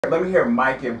Let me hear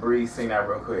Mike and Bree sing that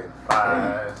real quick.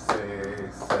 5,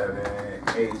 6, 7,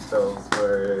 8. Those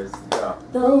words. Go.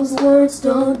 Those words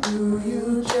don't do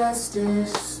you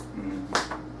justice.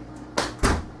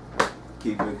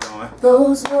 Keep it going.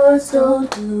 Those words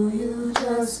don't do you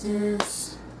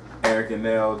justice. Erik and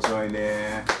Nell join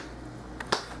in.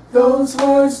 Those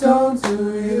words don't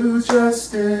do you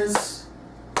justice.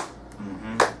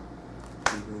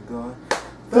 Keep it going.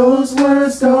 Those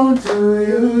words don't do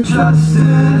you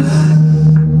justice.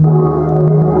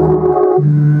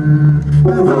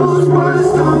 Those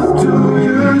words don't do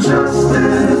you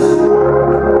justice.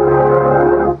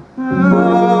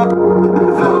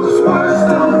 Those words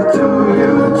don't do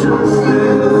you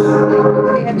justice.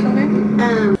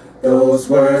 Those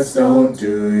words don't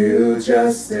do you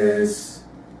justice.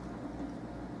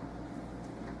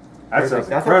 I thought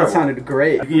that sounded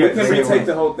great. We can retake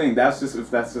the whole thing. That's just if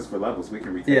that's just for levels. We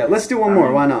can retake. Yeah, let's do one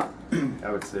more. Why not?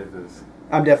 I would save this.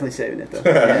 I'm definitely saving it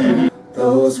though.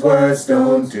 Those words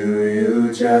don't do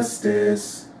you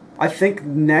justice. I think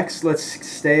next let's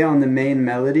stay on the main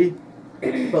melody,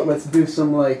 but let's do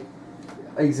some like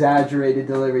exaggerated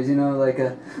deliveries. You know, like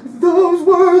those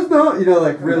words don't. You know,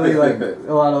 like really like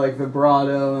a lot of like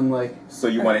vibrato and like. So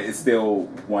you want it's still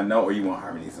one note, or you want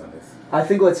harmonies on this? I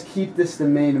think let's keep this the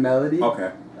main melody.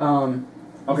 Okay.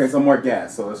 Okay, so more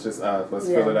gas. So let's just let's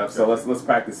fill it up. So let's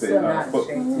practice it.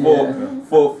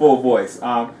 Full voice.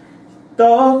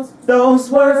 Those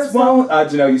words won't.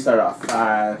 Jenelle, you start off.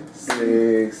 5,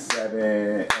 6,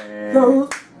 7, and go.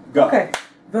 Okay.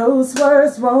 Those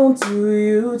words won't do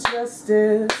you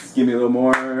justice. Give me a little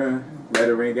more. Let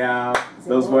it ring out.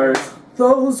 Those words.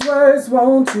 Those words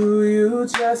won't do you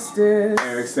justice.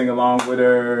 Erik, sing along with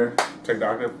her. Take the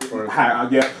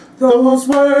octave? Yeah. Those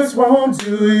words won't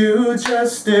do you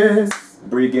justice.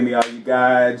 Bree, give me all you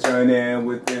got. Join in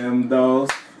with them.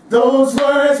 Those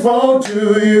words won't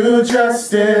do you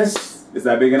justice. Is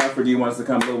that big enough, or do you want us to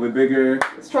come a little bit bigger?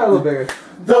 Let's try a little bigger.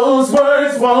 Those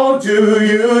words won't do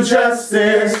you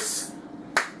justice.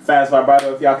 Fast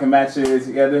vibrato, if y'all can match it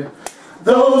together.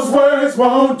 Those words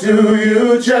won't do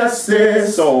you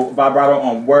justice. So vibrato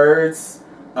on words,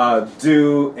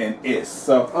 do and is.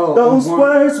 So those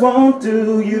words won't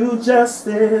do you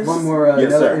justice. One more.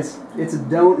 Yes, no, sir. It's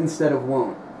don't instead of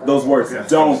won't. Those words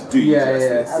don't do you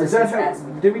justice. Yeah. Is that how,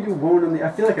 did we do won't on the?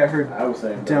 I feel like I heard. I was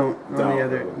saying don't on the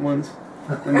other ones.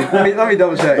 Let me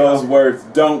double check. Those words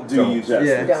don't do you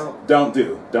justice. Yeah. Don't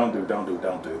do.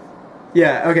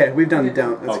 Yeah. Okay, we've done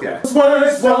don't. That's good. Those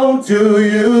words won't do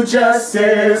you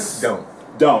justice. Don't.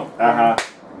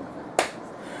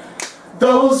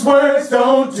 Those words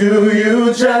don't do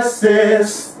you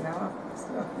justice.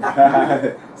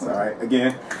 Sorry.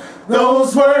 Again.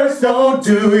 Those words don't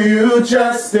do you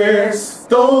justice.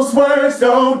 Those words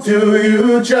don't do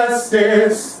you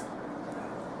justice.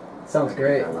 Sounds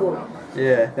great. Cool.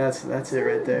 Yeah, that's it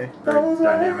right there. very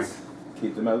dynamic.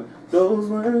 Keep the melody. Those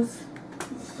words.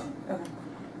 Oh,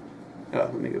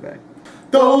 let me go back.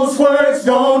 Those words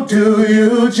don't do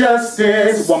you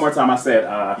justice. One more time. I said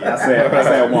I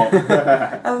said won't.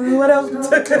 What else?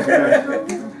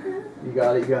 You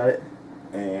got it.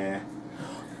 And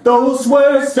those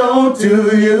words don't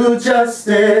do you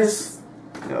justice.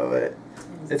 No, but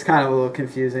it's kind of a little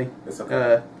confusing. It's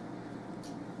okay.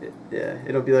 Yeah,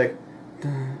 it'll be like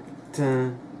dun,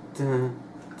 dun, dun,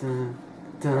 dun,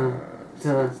 dun,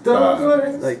 dun,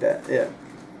 dun, like that. Yeah.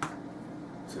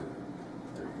 2,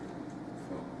 3,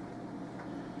 4.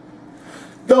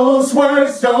 Those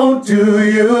words don't do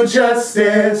you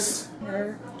justice.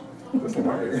 Yeah,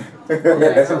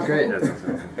 that sounds great.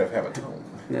 Have a tone.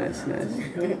 Nice.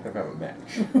 Have a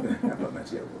match.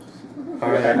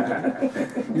 All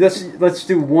right. Let's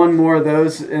do one more of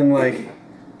those and like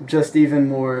just even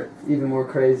more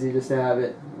crazy, just to have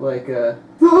it like you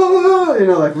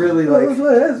know, like really like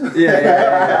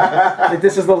yeah. Like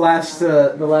this is the last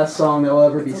song that will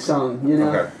ever be sung, you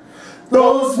know. Okay.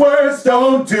 Those words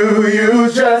don't do you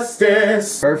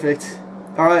justice. Perfect.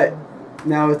 All right.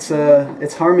 Now it's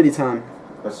harmony time.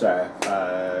 Let's try it.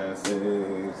 5, 6,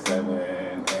 7,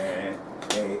 and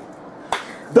 8.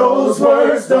 Those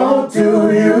words don't do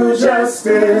you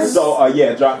justice. So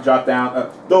yeah, drop down.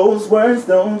 Those words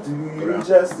don't do you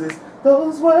justice.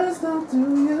 Those words don't do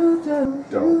you justice.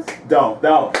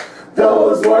 Don't.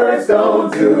 Those words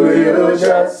don't do you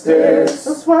justice.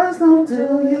 Those words don't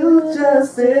do you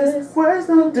justice. Words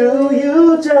don't do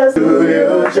you justice. Do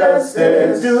you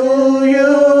justice. Do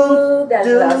you? That's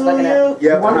what I was looking at.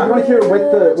 Yeah. You want to hear it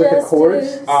with the chords?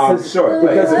 Sure.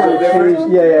 Because Play. it's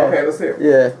changed. Yeah. Okay, let's hear it.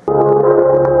 Yeah.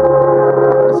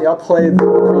 See, I'll play the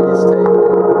previous take.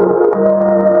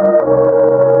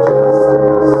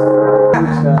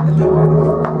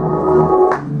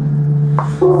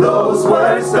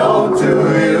 words don't do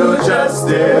you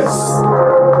justice.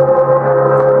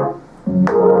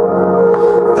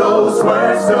 Those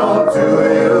words don't do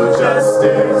you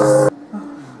justice.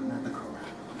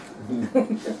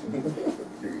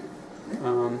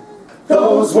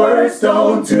 Those words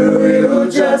don't do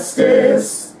you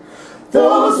justice.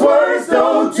 Those words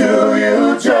don't do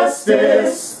you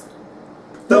justice.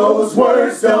 Those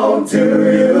words don't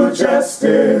do you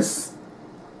justice.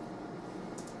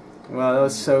 Wow, that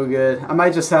was so good. I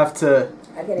might just have to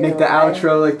make the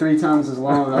outro like 3 times as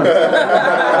long.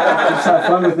 Just have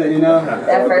fun with it, you know?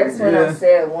 That first one I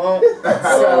said won't.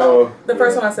 So the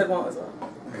first one I said won't as well.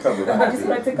 I just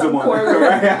might take up chord.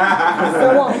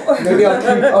 Maybe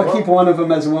I'll keep one of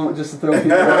them as won't just to throw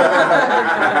people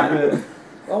off.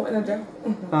 Won't in a jump.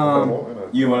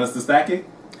 You want us to stack it?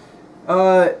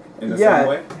 In the yeah. same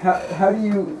way? How do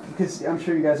you? Because I'm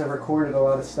sure you guys have recorded a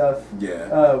lot of stuff.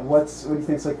 Yeah. What do you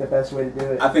think's like the best way to do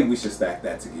it? I think we should stack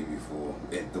that to give you full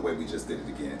the way we just did it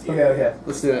again. Okay.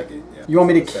 Let's do it. Yeah. You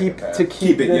want me to keep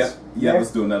Keep it? this? Yeah.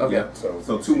 Let's do another. Okay. Yeah.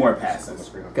 So 2 more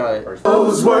passes. Got it.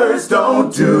 Those words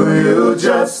don't do you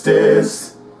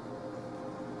justice.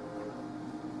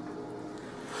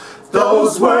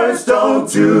 Those words don't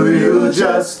do you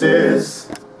justice.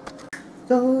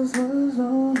 Those words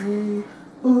don't do.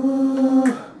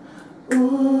 Ooh,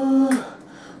 ooh,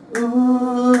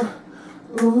 ooh,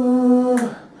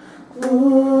 ooh,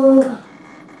 ooh.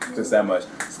 Just that much.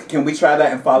 Can we try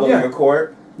that and follow your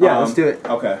chord? Yeah, let's do it.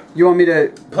 Okay. You want me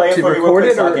to Play it for me real record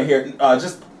quick it so I or can hear it.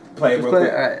 Just play it real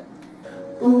quick. All right.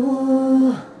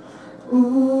 Ooh,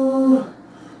 ooh,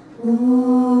 ooh,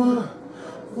 ooh,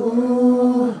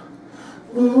 ooh,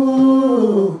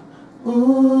 ooh, ooh,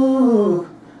 ooh.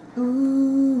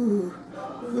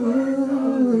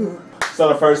 So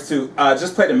the first 2,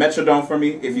 just play the metronome for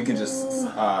me. If you can just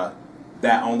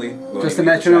that only. Just the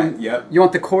metronome. Yep. You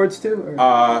want the chords too? Or?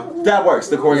 That works.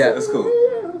 The chords. Yeah. That's cool.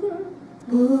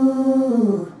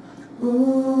 Ooh,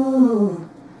 ooh.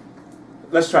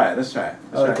 Let's try it. Let's try it.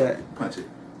 I like that. Punch it.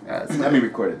 Alright, Let me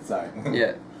record it. Sorry.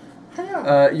 Yeah.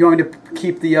 You want me to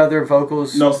keep the other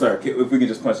vocals? No, sir. If we can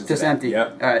just punch it. Just to that. empty.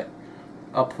 Yep. All right.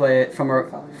 I'll play it from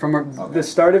the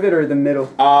start of it or the middle.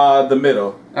 The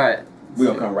middle. All right. We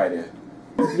gonna come right in.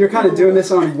 You're kind of doing this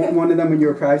on one of them when you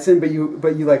were practicing, but you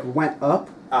like went up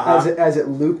as it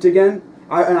looped again.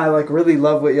 And I like really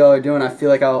love what y'all are doing. I feel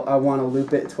like I want to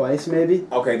loop it twice maybe.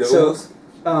 Okay. The ooze.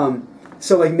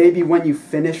 So like maybe when you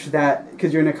finish that,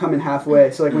 because you're gonna come in halfway.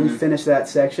 So like when you finish that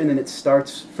section and it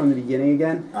starts from the beginning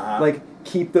again, like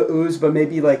keep the ooze, but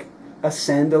maybe like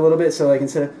ascend a little bit. So like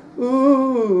instead of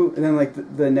ooh, and then like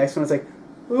the next one is like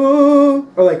ooh,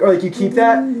 or like you keep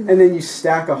that and then you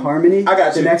stack a harmony. I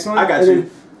got you. The next one. I got you.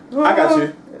 I got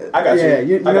you. I got you. Yeah,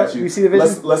 you I got you. You see the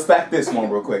vision? Let's stack this one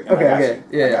real quick. Okay. I got Okay.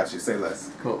 You. Yeah. I got you. Say less.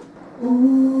 Cool.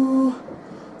 Ooh,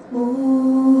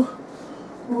 ooh,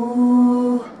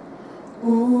 ooh,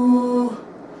 ooh,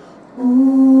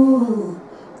 ooh,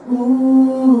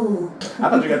 ooh. I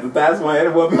thought you got the fast one and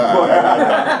it wasn't before.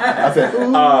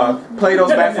 Play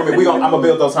those back for me. I'm gonna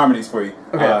build those harmonies for you.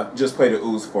 Okay. Just play the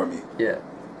ooze for me. Yeah.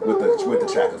 With the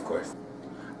track, of course.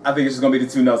 I think it's just gonna be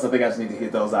the 2 notes. I think I just need to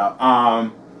hit those out.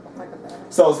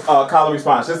 So call and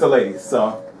response, just the ladies.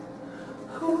 So.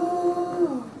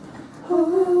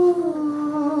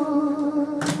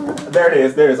 There it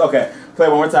is. There it is. Okay. Play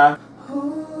one more time.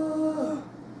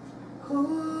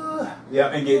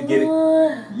 Yep, and get it.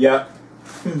 Yep.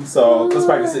 So let's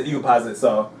practice it. You can pause it.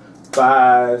 So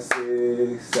 5,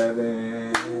 6,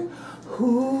 7.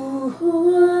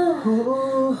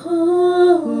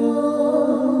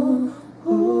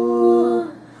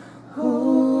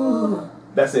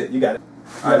 That's it. You got it.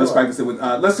 All right, let's practice it with.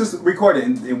 Let's just record it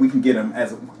and we can get them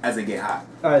as they get hot.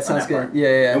 All right, sounds good.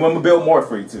 Yeah. And we're gonna build more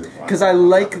for you too. Because I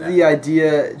like the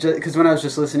idea. Because when I was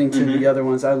just listening to the other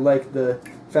ones, I like the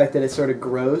fact that it sort of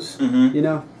grows. You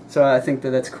know. So I think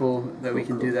that's cool that we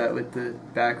can do that with the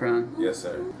background. Yes,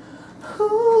 sir.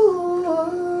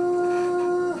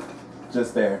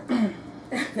 Just there.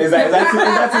 Is that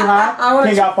too high?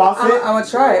 Can y'all faucet? I'm gonna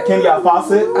try it. Can y'all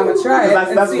faucet? I'm gonna try it.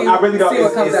 That's see, I really don't. See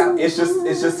what comes out. It's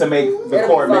just to make the It'll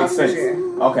chord be make false for sense. sure.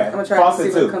 Okay. I'm gonna try Faucet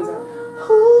to see too. what comes out.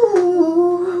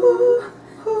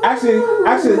 Actually.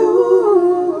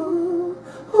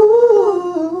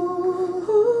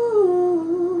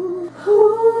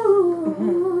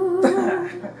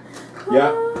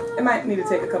 Yeah. It might need to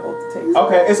take a couple of takes.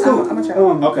 Okay, it's cool. I'm gonna try.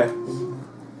 Okay.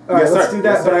 All right, Yes, let's sir. do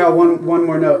that. Yes, but sir. I got one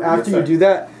more note. After Yes, you sir. do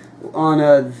that, on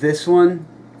this one,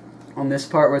 on this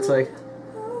part where it's like.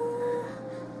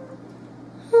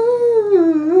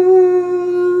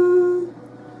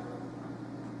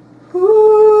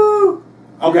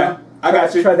 Okay. I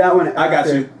got you. Try that one. I got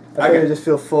you. I think I just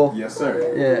feel full. Yes,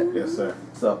 sir. Yeah. Yes, sir.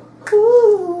 So.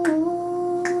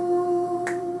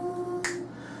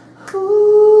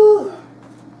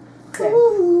 Okay.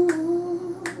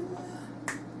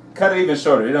 Cut it even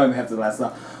shorter. You don't even have to last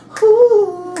long.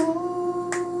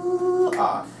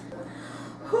 Off.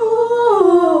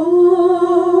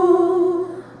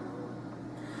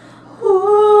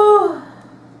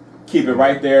 Keep it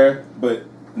right there, but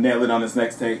nail it on this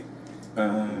next take.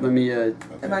 Let me. Okay.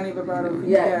 If I need vibrato.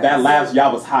 Yeah. That last,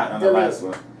 y'all was hot on the last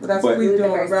one. But that's But what we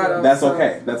doing vibrato. That's so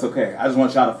okay. That's okay. I just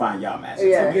want y'all to find y'all matches.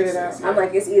 Yeah. Get it out. I'm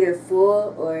like, it's either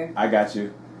full or. I got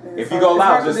you. If you go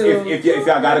loud, just if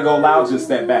y'all gotta go loud, just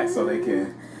step back so they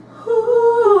can.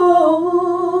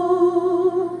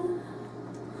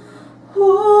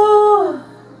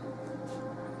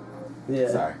 Yeah.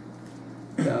 Sorry.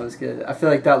 That was good. I feel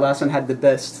like that last one had the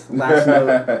best last note.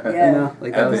 Yeah. You know,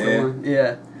 like that At was the the end. one.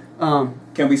 Yeah.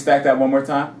 Can we stack that one more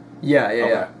time? Yeah. Yeah.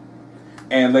 Okay. Yeah.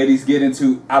 And ladies, get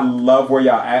into. I love where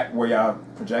y'all at, where y'all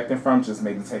projecting from. Just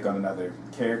maybe take on another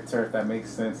character, if that makes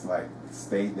sense. Like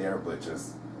stay there, but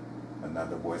just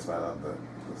another voice right out the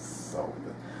soul.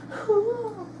 That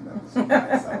was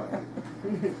nice. I like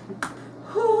it.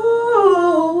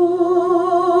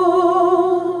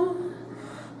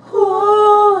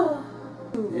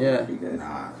 Yeah.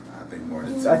 Nah, I think more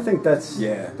than two. I think that's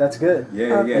that's good.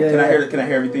 Yeah. Yeah, Can I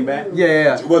hear everything back? Yeah.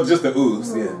 Yeah. Well, just the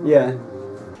ooze. Yeah. Yeah.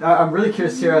 I'm really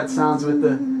curious to hear how it sounds with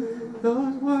the.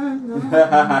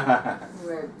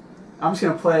 I'm just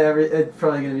gonna play it's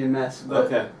probably gonna be a mess, but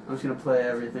Okay. I'm just gonna play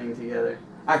everything together.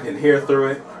 I can hear through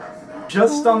it.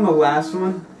 Just on the last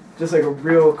one, just like a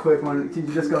real quick one. Can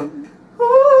you just go?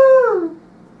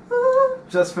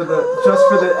 Just for the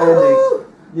ending,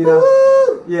 you know?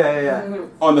 Yeah.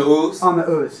 On the ooze. On the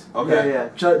ooze. Okay. Yeah.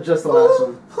 Just the last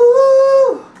one.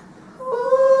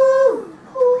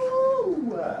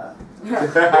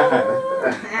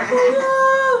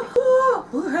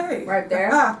 Ooh, hey. Right there.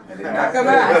 Ah, I did not come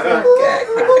out. Okay.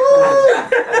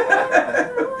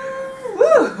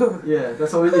 Woo. Yeah,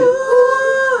 that's all we need.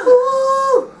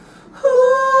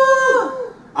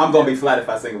 I'm gonna be flat if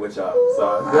I sing it with y'all. So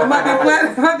I might be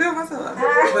flat if I do it myself. But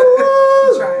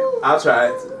try it. I'll try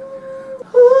it.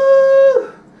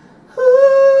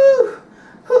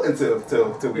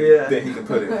 Until we then he can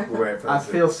put it where it I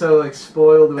feel so like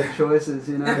spoiled with choices,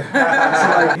 you know. It's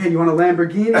like, hey, you want a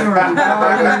Lamborghini or a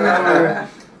Bugatti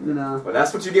or, you know. Well,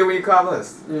 that's what you get when you call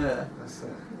us. Yeah. That's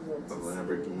it. The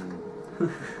Lamborghini.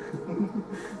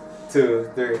 2,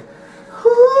 3.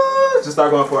 Just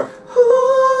start going for it.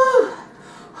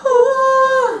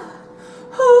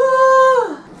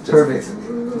 Perfect.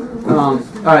 All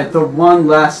right, the one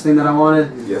last thing that I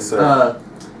wanted. Yes, sir.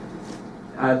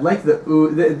 I like the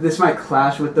ooze. This might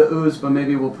clash with the ooze, but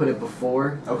maybe we'll put it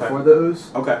before the ooze.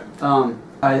 Okay.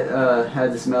 I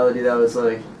had this melody that was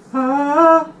like.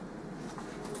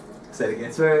 Say it again.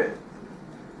 It's very.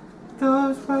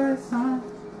 Those words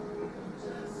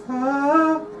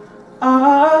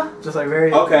just like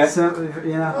very. Okay. Simple,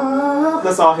 you know.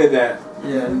 Let's all hit that.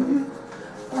 Yeah.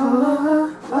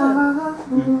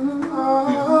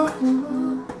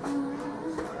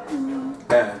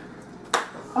 Yeah.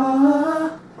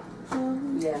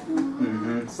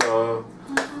 Yeah. So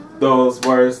those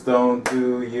words don't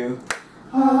do you.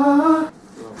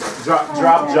 Drop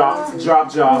jaw.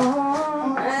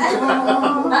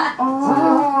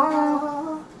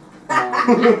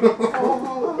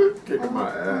 Kicking my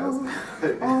ass.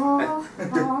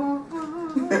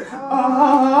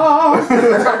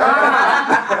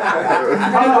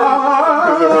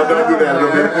 Don't do that.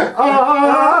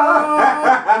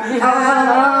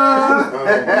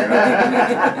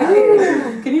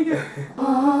 Can you do it?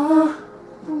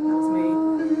 That's me.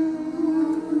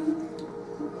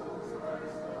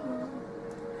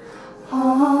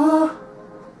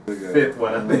 Fifth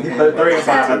one, I think. 3 and 5,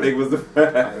 I think, was the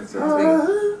best.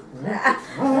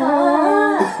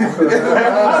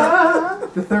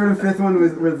 The third and fifth one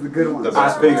were the good ones. I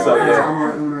think so, yeah. I'm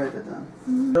gonna write that down.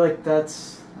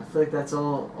 I feel like that's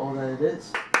all that it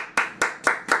is.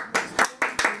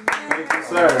 Thank you,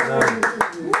 sir.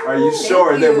 Are you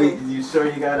sure that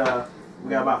you got we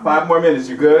got about 5 more minutes?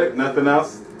 You good? Nothing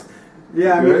else?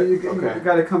 Yeah, I mean, you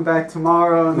got to come back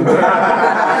tomorrow. And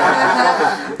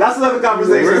that's another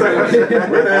conversation.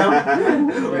 We're down.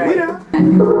 Right.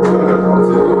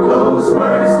 Those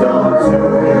words don't do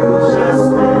you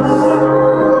justice.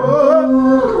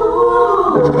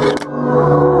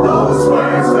 Those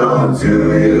words don't do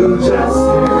you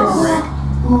justice.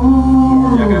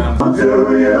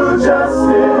 Do you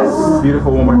justice.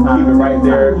 Beautiful. One more time. Keep it right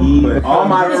there. All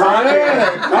my time.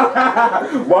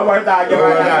 One more time. Get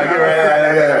right.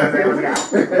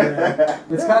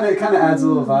 It's kind of adds a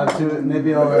little vibe to it.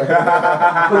 Maybe I'll put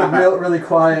it really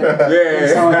quiet.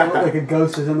 Yeah. Sound like a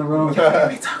ghost is in the room. Be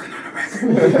talking on the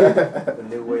record. The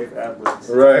new wave ad-libs.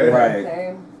 Right.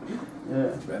 Same. Yeah.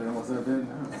 Better than what's up there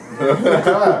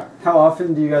now. How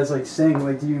often do you guys like sing?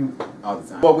 Like, do you? All the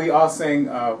time. Well, we all sing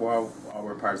while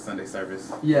we're part of Sunday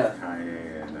service. Yeah.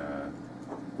 Kanye and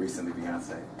recently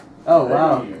Beyonce. Oh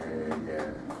wow.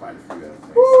 Yeah, quite a few other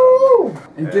things. Woo! So,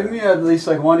 And give me at least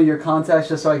like one of your contacts,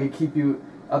 just so I could keep you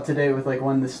up to date with like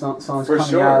when the song's For coming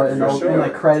sure, out for and, sure. and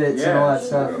like credits and all Yeah. that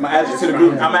stuff. I'm gonna add you to the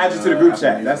group. I'm gonna add you to the group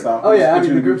chat. That's all. Oh yeah, Put I'm you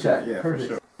in the group chat. Yeah, Perfect.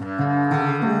 for sure.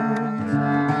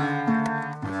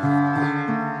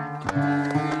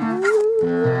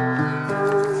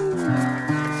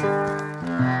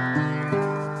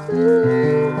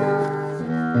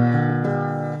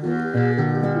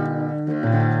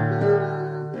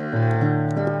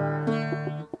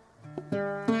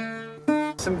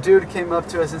 Some dude came up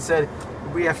to us and said,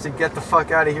 we have to get the fuck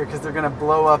out of here because they're gonna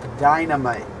blow up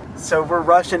dynamite. So we're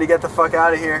rushing to get the fuck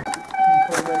out of here.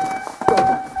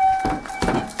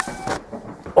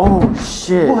 Oh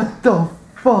shit. What the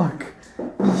fuck?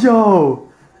 Yo.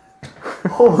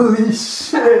 Holy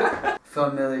shit.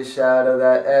 Familiar shadow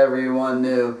that everyone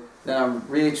knew. Then I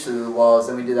reached through the walls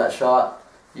and we did that shot.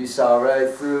 You saw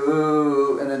right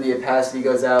through, and then the opacity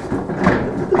goes out.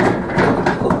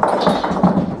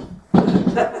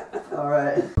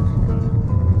 Alright.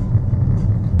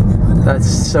 That's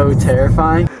so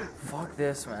terrifying. Fuck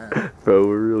this, man. Bro,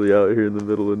 we're really out here in the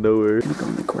middle of nowhere. I'm gonna go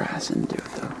in the grass and do it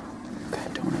though. Okay,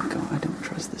 I don't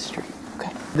trust the street.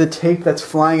 Okay. The tape that's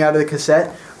flying out of the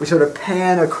cassette, we sort of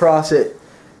pan across it.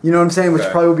 You know what I'm saying? Which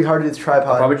probably would be hard to do with the tripod.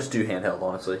 I'll probably just do handheld,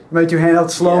 honestly. You might do handheld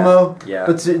slow-mo, Yeah.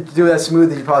 but to do that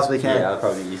smooth as you possibly can. Yeah, that'd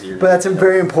probably be easier. But that's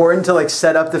very important to like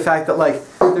set up the fact that like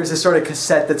there's this sort of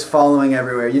cassette that's following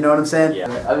everywhere. You know what I'm saying?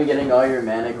 Yeah. I'll be getting all your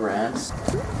manic rants.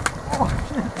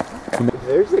 If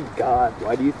there's a God,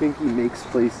 why do you think he makes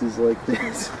places like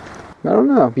this? I don't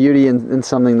know. Beauty in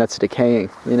something that's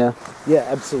decaying, you know? Yeah,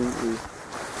 absolutely.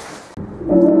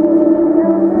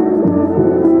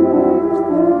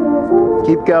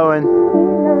 Keep going.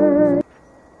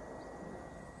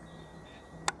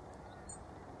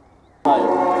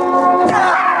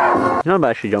 He's not about to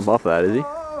actually jump off of that, is he?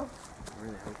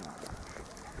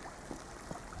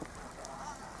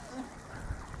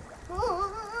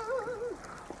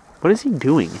 What is he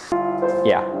doing?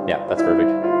 Yeah, that's perfect.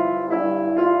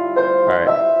 Alright,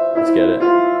 let's get it.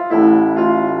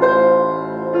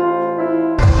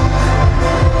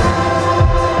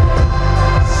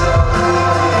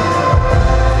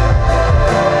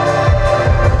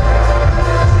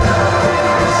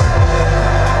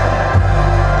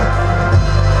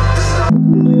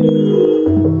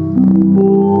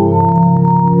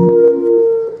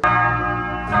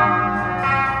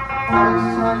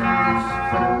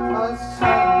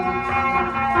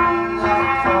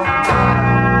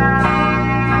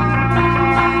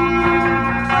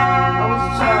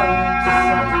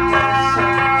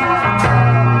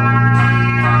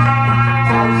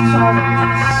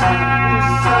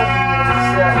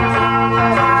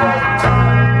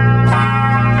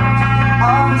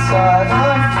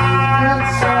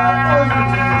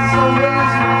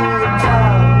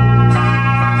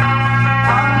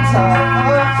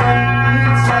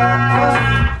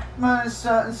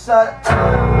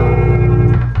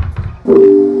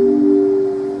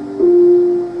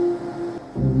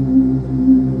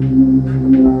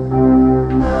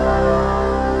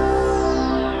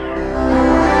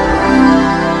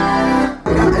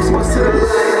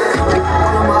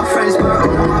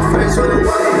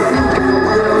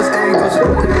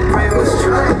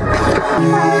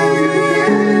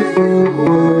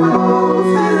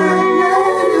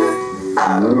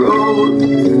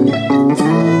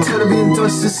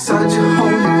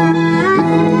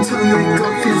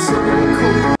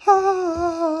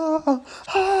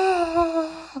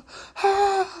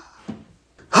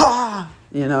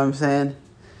 You know what I'm saying?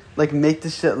 Like, make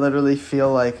this shit literally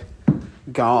feel like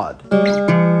God.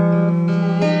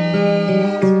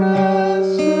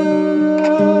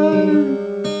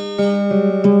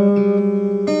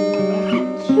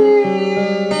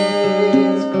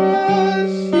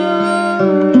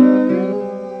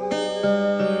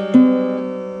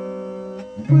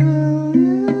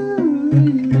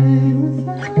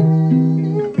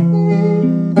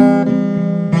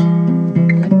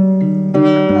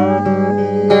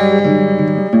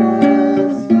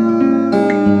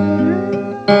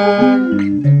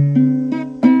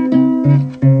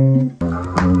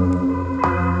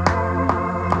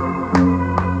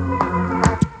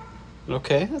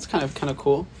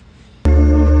 cool.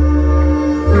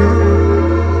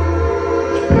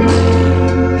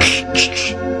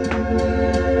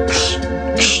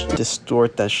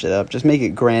 Distort that shit up. Just make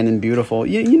it grand and beautiful.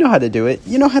 You know how to do it.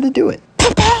 You know how to do it.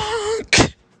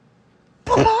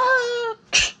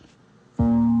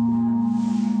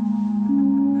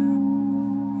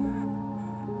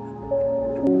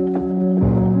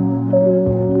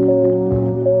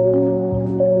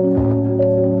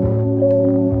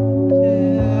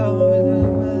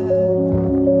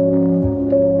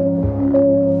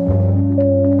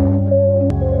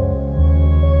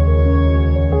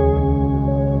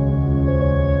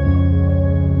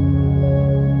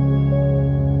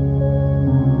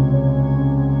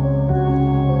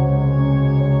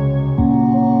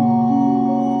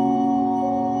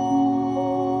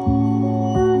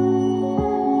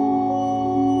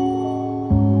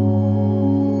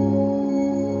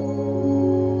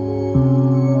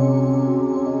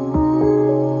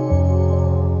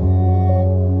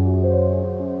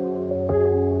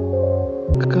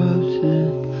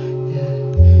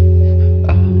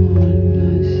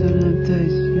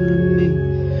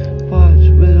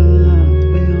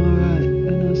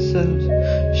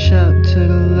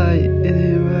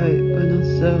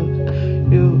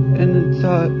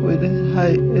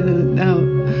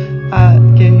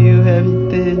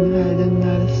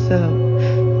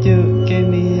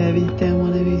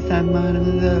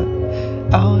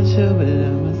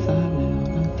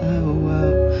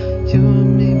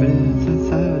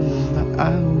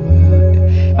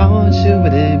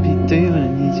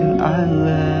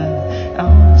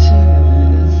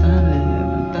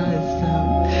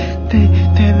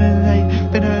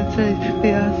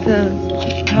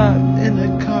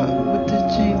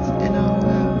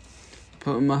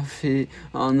 Put my feet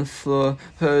on the floor,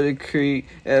 heard a creak,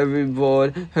 every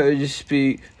board, heard you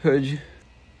speak, heard you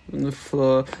on the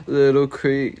floor, little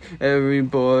creak, every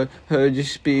board, heard you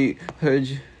speak, heard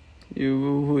you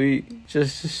were weak,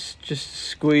 just a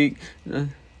squeak.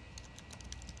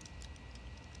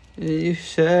 You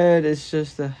said it's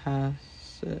just a house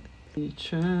set. You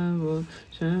tremble,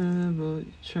 you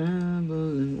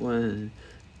trembling when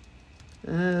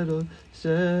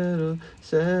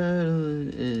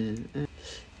settling in.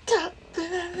 Top of the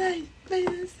night, made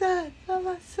inside of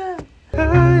myself. I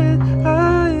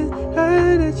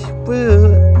that you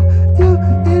will. You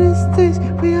in the States,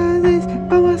 we are this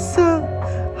by myself.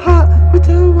 Hot with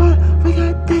the water, we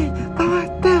got this by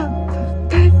myself.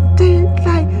 That day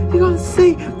like you gon'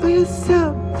 see for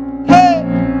yourself. Hey,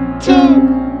 to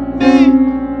me,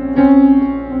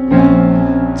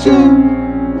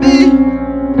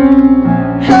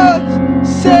 house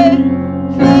say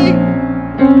leave,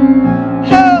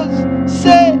 house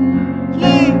say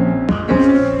leave.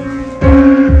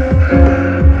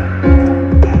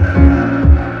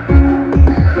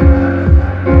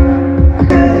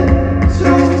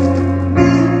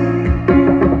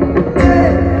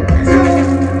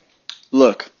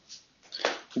 Look,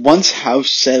 once house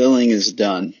settling is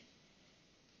done,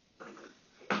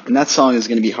 and that song is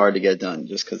going to be hard to get done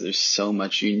just because there's so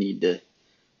much you need to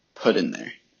put in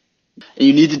there. And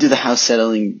you need to do the house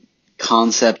settling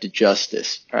concept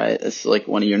justice, alright? That's like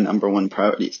one of your #1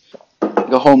 priorities.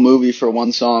 Like a whole movie for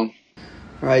one song.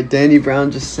 Alright, Danny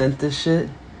Brown just sent this shit.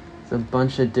 It's a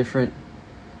bunch of different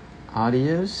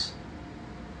audios.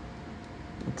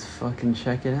 Let's fucking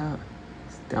check it out.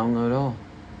 Let's download all.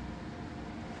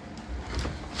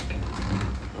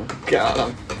 Oh god,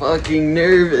 I'm fucking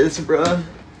nervous, bruh.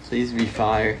 Please be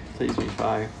fire. Please be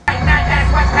fire.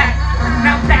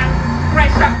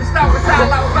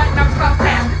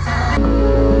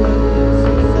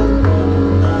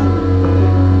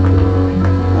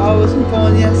 I wasn't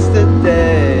born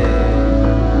yesterday.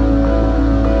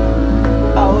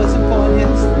 I wasn't born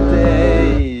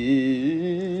yesterday.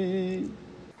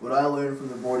 What I learned from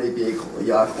the Board APA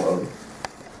Yacht Club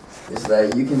is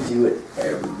that you can do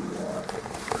whatever you want.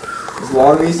 As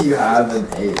long as you have an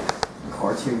ape,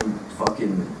 cartoon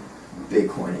fucking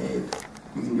Bitcoin ape,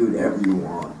 you can do whatever you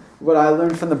want. What I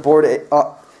learned from the Board Ape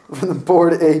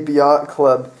Yacht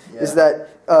Club is that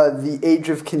the age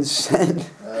of consent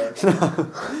is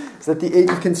that the age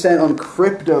of consent on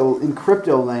crypto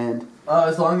land.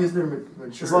 As long as they're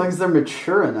mature. As long as they're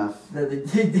mature enough. They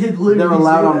did literally. They're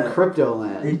allowed say on that. crypto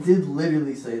land. They did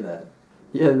literally say that.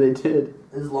 Yeah, they did.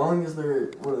 As long as they're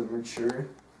mature.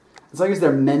 As long as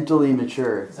they're mentally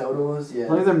mature. Is that what it was? Yeah. As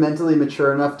long as they're mentally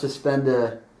mature enough to spend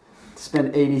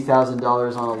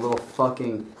 $80,000 on a little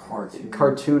fucking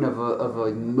cartoon of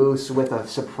a moose with a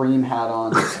Supreme hat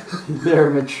on, they're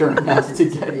mature enough to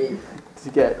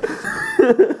get